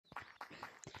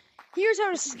here's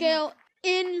how to scale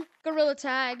in Gorilla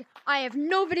Tag. I have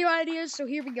no video ideas, so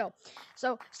here we go.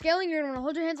 So scaling, you're gonna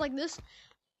hold your hands like this,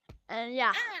 and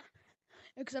yeah.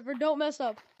 Except for don't mess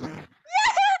up.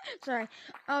 Sorry.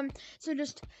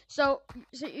 So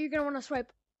you're gonna want to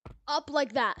swipe up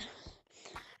like that,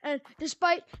 and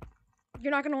despite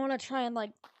you're not gonna want to try and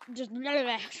like just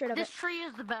straight up. This tree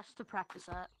is the best to practice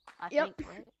at. I Yep. think.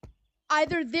 Right?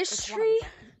 Either this tree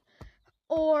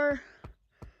or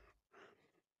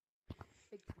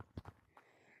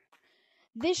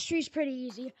this tree's pretty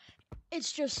easy.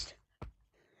 It's just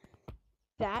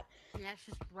that. Yeah, it's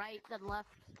just right, then left,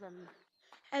 then.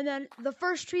 And then the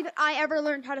first tree that I ever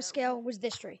learned how to scale was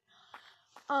this tree.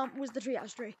 Was the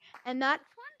treehouse tree. And that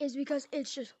is because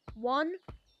it's just 1,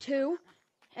 2,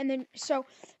 and then so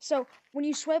when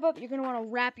you swipe up, you're gonna want to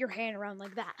wrap your hand around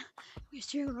like that.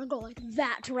 So you're gonna go like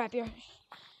that to wrap your.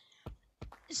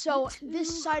 So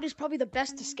this side is probably the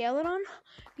best to scale it on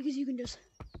because you can just.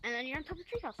 And then you're on top of the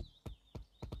treehouse.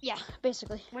 Yeah,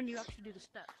 basically. When you actually do the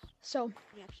steps. So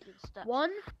You actually do the steps. 1,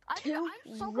 2,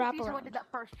 I'm so wrap confused how I around. did that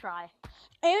first try.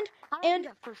 And How did I do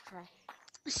that first try?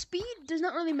 speed does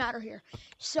not really matter here.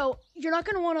 So you're not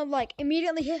gonna want to like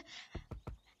immediately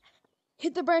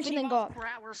hit the branch and then go up.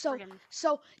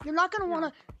 So you're not gonna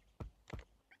want to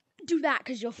do that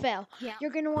because you'll fail. Yeah.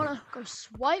 You're gonna want to go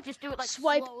swipe, Just do it like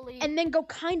swipe, slowly. and then go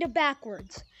kind of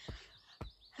backwards,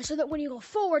 so that when you go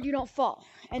forward, you don't fall.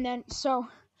 And then so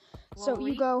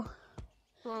Slowly. you go.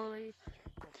 Slowly.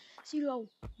 So you go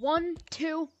 1,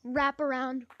 2, wrap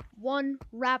around, 1,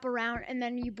 wrap around, and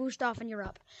then you boost off and you're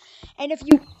up. And if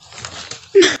you,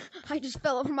 I just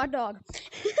fell over my dog.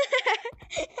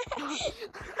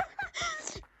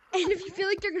 And if you feel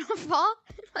like you're gonna fall,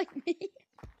 like me,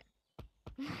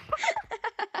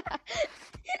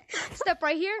 step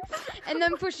right here, and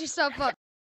then push yourself up.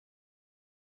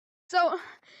 So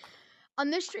on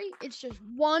this tree, it's just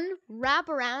 1, wrap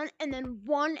around, and then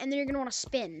 1, and then you're gonna want to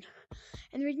spin.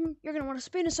 And the reason you're going to want to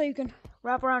spin is so you can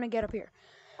wrap around and get up here.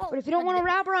 But if you don't want to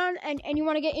wrap around and you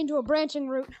want to get into a branching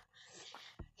route,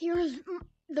 here's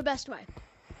the best way.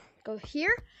 Go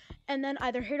here, and then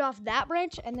either hit off that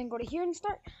branch and then go to here and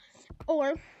start. Or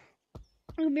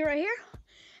you can be right here,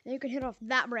 and you can hit off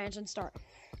that branch and start.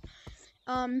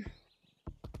 And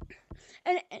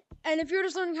if you're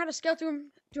just learning how to scale to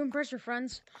impress your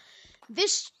friends,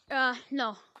 this,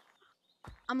 no.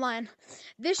 I'm lying.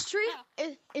 This tree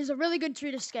is a really good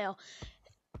tree to scale.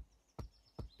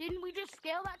 Didn't we just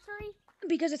scale that tree?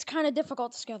 Because it's kind of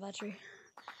difficult to scale that tree.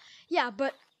 Yeah,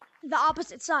 but the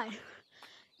opposite side.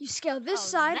 You scale this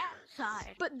side, that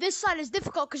side. but this side is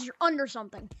difficult because you're under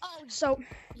something. Oh, So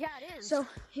yeah, it is. So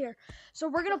here. So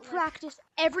we're going to practice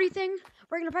everything.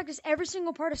 We're going to practice every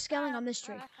single part of scaling on this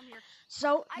tree. I'm here.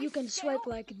 So you can swipe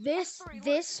like this,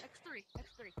 this.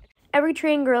 X3. Every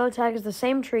tree in Gorilla Tag is the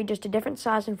same tree, just a different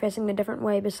size and facing a different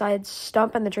way besides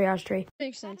Stump and the treehouse tree.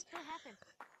 Makes sense.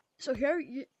 So here,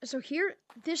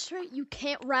 this tree, you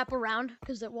can't wrap around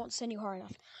because it won't send you hard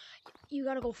enough. You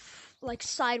gotta go like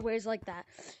sideways like that.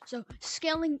 So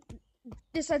scaling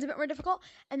this side's a bit more difficult,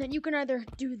 and then you can either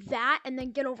do that and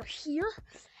then get over here,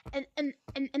 and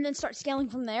then start scaling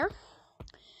from there,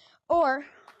 or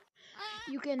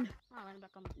you can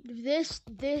do this,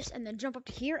 and then jump up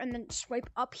to here, and then swipe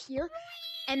up here,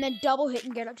 and then double hit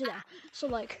and get up to that. So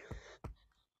like,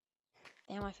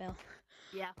 damn, I fail.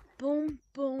 Yeah. Boom,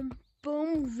 boom,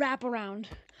 boom, wrap around.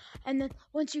 And then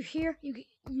once you're here, you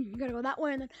gotta go that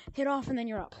way and then hit off and then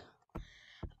you're up.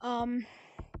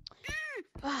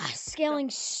 Scaling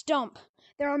Stump.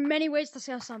 There are many ways to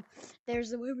scale Stump. There's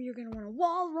the way where you're gonna want to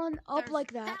wall run up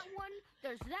like that.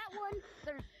 There's that one,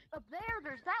 there's up there,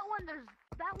 there's that one, there's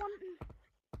that one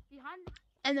behind.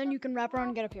 And then you can wrap around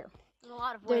and get up here. There's a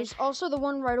lot of ways. There's also the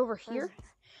one right over here,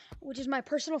 which is my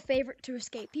personal favorite to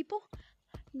escape people.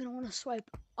 I'm gonna want to swipe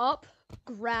up,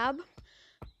 grab,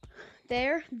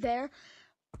 there,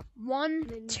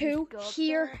 1, 2,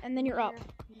 here, there, and then you're up.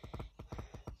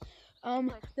 there.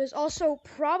 There's also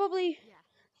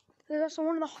there's also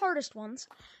one of the hardest ones,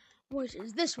 which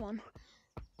is this one.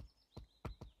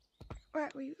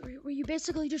 Right, where you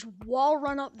basically just wall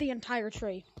run up the entire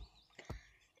tree.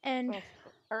 And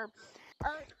Or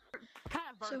kind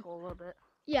of vertical a little bit.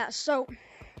 yeah, so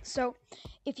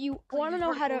if you want to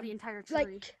know how to the entire tree.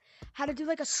 like how to do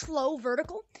like a slow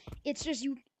vertical, it's just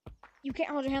you can't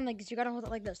hold your hand like this. You gotta hold it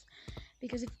like this,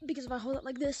 because if I hold it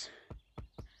like this,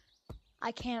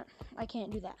 I can't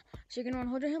do that. So you're gonna want to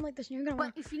hold your hand like this, and you're gonna.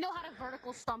 But if you know how to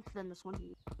vertical stump, then this one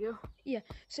you. Yeah.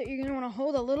 So you're gonna want to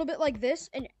hold a little bit like this,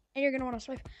 and you're gonna want to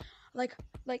swipe, like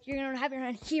you're gonna have your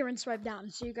hand here and swipe down.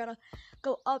 So you gotta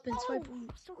go up and swipe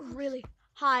so really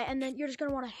high, and then you're just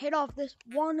gonna want to hit off this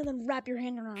one, and then wrap your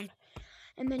hand around,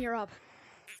 and then you're up.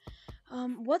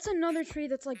 What's another tree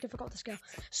that's like difficult to scale?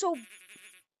 So,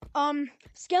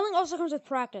 scaling also comes with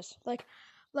practice. Like,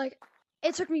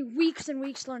 it took me weeks and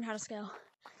weeks to learn how to scale.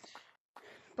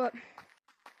 But,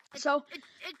 so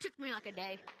it took me like a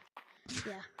day.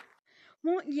 yeah.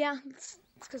 Well, yeah, it's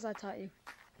because I taught you.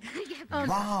 Yeah,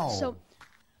 Wow. So,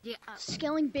 yeah,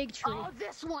 scaling big tree. oh,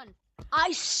 this one.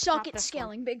 I suck Not at this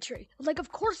scaling big tree. Like,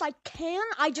 of course I can.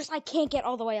 I can't get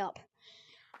all the way up.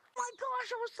 My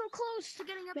gosh, I was so close to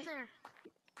getting up there.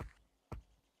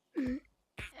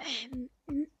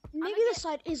 Maybe this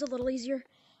side is a little easier.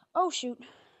 Oh, shoot.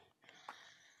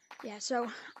 Yeah, so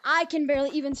I can barely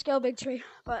even scale big tree,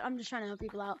 but I'm just trying to help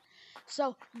people out.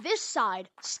 So this side,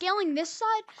 scaling this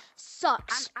side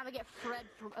sucks. I'm gonna get Fred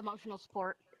for emotional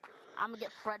support.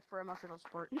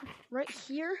 Right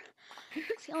here,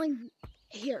 scaling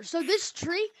here. So this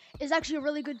tree is actually a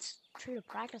really good tree to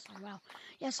practice on. Wow.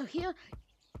 Yeah, so here,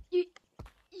 you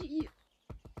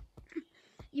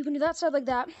can do that side like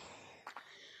that,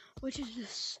 which is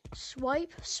just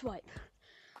swipe.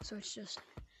 So it's just,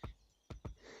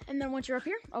 and then once you're up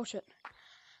here, oh shit.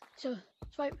 So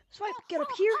swipe, get up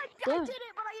here. I Damn. did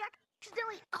it, but I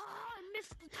accidentally, I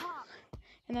missed the top.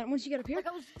 And then once you get up here, Like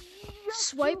I was just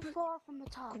Swipe. too far from the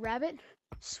top. grab it,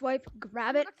 swipe,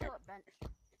 grab it, Until it bent.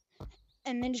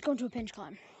 and then just go into a pinch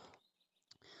climb.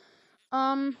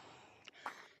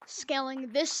 Scaling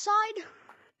this side,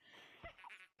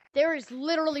 there is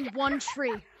literally one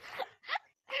tree.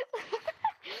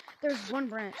 There's one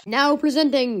branch. Now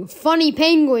presenting Funny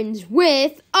Penguins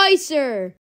with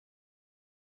Icer.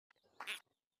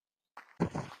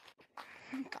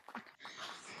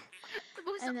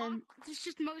 And then- It's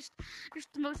just the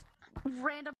most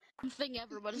random thing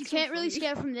ever. But You it's so can't really funny.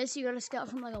 scale from this. You gotta scale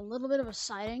from like a little bit of a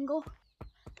side angle.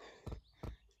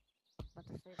 About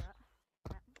to say that.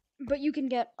 But you can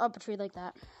get up a tree like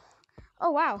that.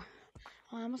 Oh wow!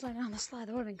 Oh, I almost landed on the slide.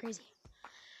 That would have been crazy.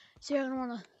 So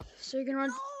you're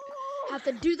gonna have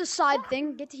to do the side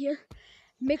thing. Get to here.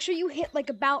 Make sure you hit like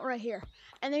about right here,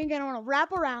 and then you're gonna want to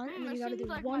wrap around, and then you gotta do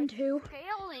one, two.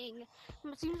 Scaling.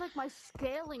 It seems like my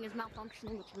scaling is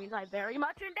malfunctioning, which means I'm very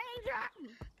much in danger.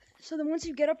 So then once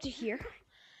you get up to here,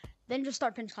 then just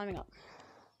start pinch climbing up.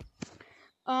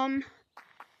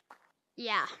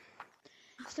 Yeah.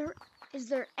 Is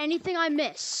there anything I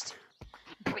missed?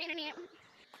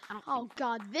 Oh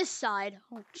god, this side.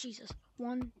 Oh Jesus.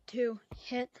 1, 2,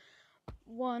 hit.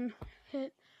 1,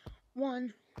 hit.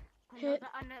 1, hit.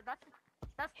 I know that's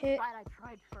Hit. the side I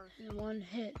tried first. And 1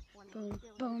 hit. When it Boom, was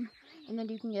scaling. boom. And then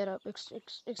you can get up.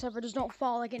 Except for just don't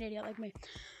fall like an idiot like me.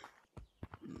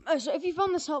 So if you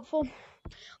found this helpful,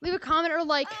 leave a comment or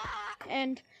like,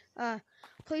 and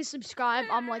please subscribe.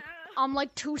 I'm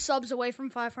like 2 subs away from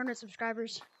 500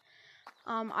 subscribers.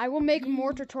 I will make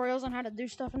more tutorials on how to do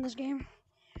stuff in this game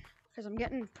because I'm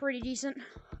getting pretty decent.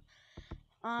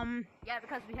 Yeah,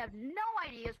 because we have no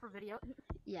ideas for video.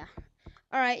 Yeah.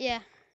 All right. Yeah.